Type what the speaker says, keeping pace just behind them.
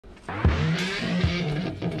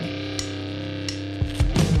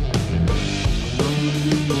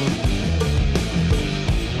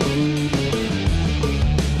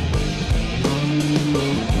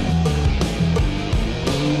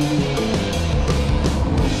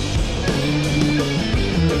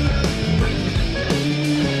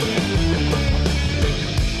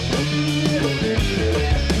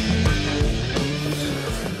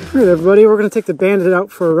Alright everybody, we're going to take the Bandit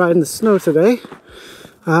out for a ride in the snow today.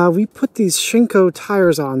 We put these Shinko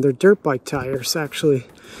tires on. They're dirt bike tires actually.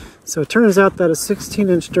 So it turns out that a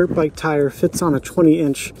 16-inch dirt bike tire fits on a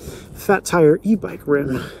 20-inch fat tire e-bike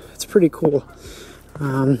rim. It's pretty cool.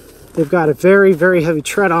 They've got a very, very heavy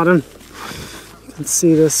tread on them. You can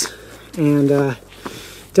see this. And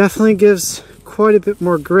definitely gives quite a bit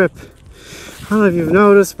more grip. I don't know if you've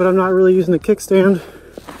noticed, but I'm not really using the kickstand.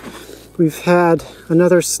 We've had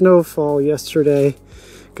another snowfall yesterday.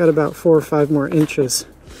 Got about 4 or 5 more inches.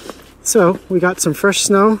 So we got some fresh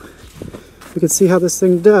snow. We can see how this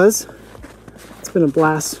thing does. It's been a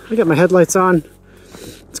blast. I got my headlights on.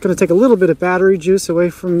 It's going to take a little bit of battery juice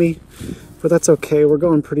away from me, but that's okay. We're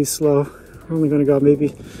going pretty slow. We're only going to go maybe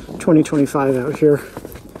 20-25 out here.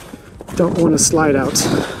 Don't want to slide out.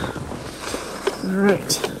 All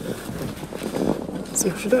right. Let's see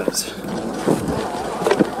how she does.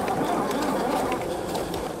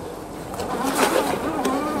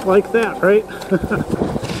 Like that, right?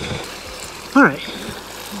 All right.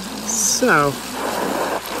 So,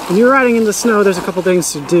 when you're riding in the snow, there's a couple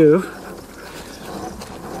things to do.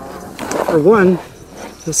 For one,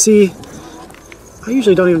 you'll see, I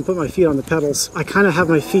usually don't even put my feet on the pedals. I kind of have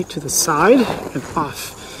my feet to the side and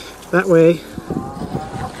off. That way,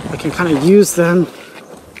 I can kind of use them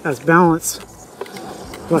as balance.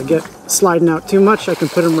 If I get sliding out too much, I can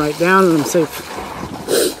put them right down and I'm safe.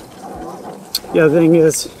 The other thing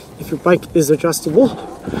is, if your bike is adjustable,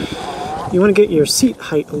 you want to get your seat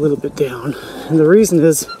height a little bit down. And the reason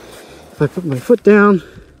is, if I put my foot down,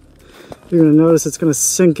 you're going to notice it's going to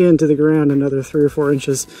sink into the ground another 3 or 4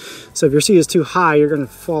 inches. So if your seat is too high, you're going to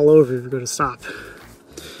fall over if you're going to stop,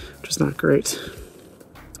 which is not great.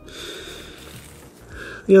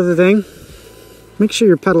 The other thing, make sure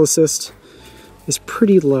your pedal assist is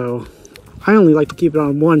pretty low. I only like to keep it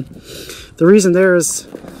on 1. The reason there is,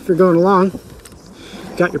 if you're going along,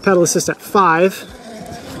 you got your pedal assist at 5.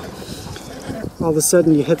 All of a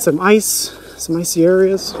sudden you hit some ice, some icy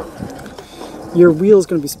areas. Your wheel is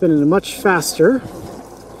going to be spinning much faster.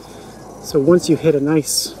 So once you hit a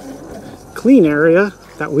nice clean area,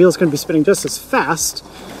 that wheel is going to be spinning just as fast,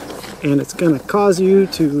 and it's going to cause you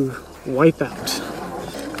to wipe out.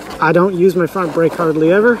 I don't use my front brake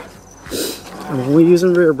hardly ever. I'm only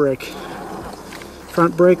using rear brake.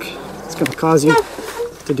 Front brake is going to cause you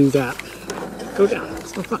to do that. Go down.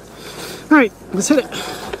 It's no fun. All right, let's hit it.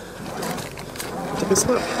 Take it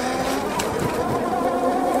slow.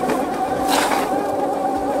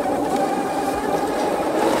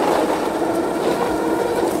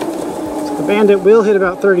 So the Bandit will hit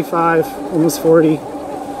about 35, almost 40.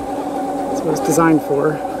 That's what it's designed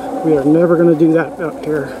for. We are never going to do that out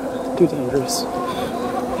here. Too dangerous.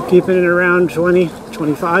 Keeping it around 20,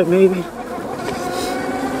 25 maybe.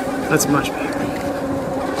 That's much better.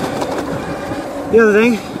 The other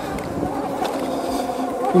thing,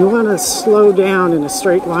 you want to slow down in a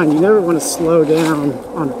straight line. You never want to slow down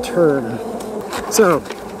on a turn. So,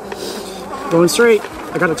 going straight,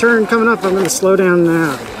 I got a turn coming up, I'm going to slow down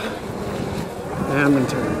now. And I'm going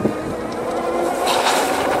to turn.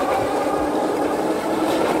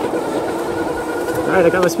 Alright, I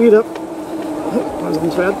got my speed up.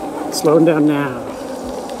 Wasn't bad. Slowing down now.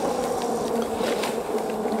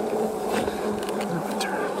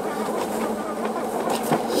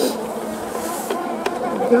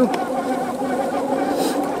 Go.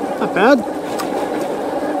 Not bad.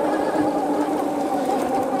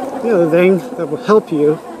 The other thing that will help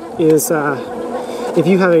you is if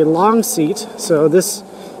you have a long seat, so this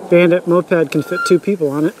Bandit moped can fit 2 people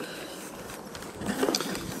on it.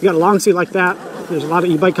 You got a long seat like that, there's a lot of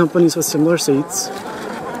e-bike companies with similar seats.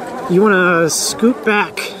 You want to scoot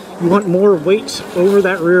back. You want more weight over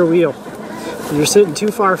that rear wheel. If you're sitting too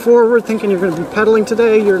far forward thinking you're going to be pedaling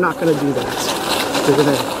today, you're not going to do that. You're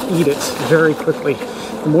going to eat it very quickly.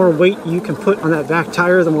 The more weight you can put on that back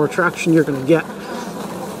tire, the more traction you're going to get,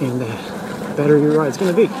 and the better your ride's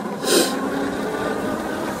going to be.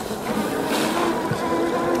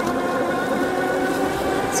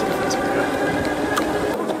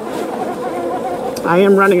 I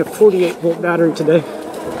am running a 48-volt battery today.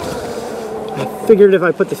 I figured if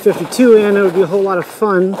I put the 52 in, it would be a whole lot of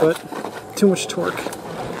fun, but too much torque.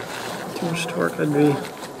 Too much torque. I'd be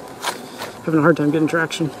having a hard time getting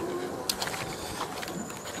traction.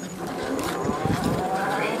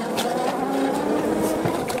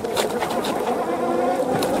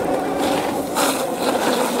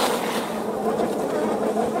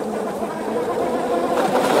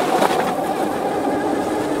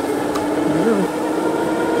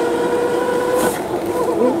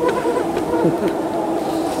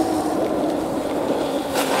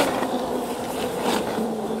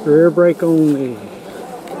 Rear brake only.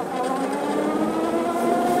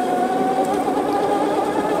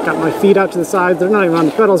 Got my feet out to the side. They're not even on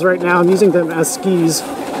the pedals right now. I'm using them as skis.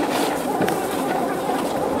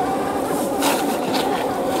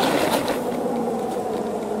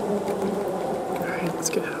 Alright, let's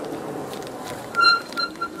get out.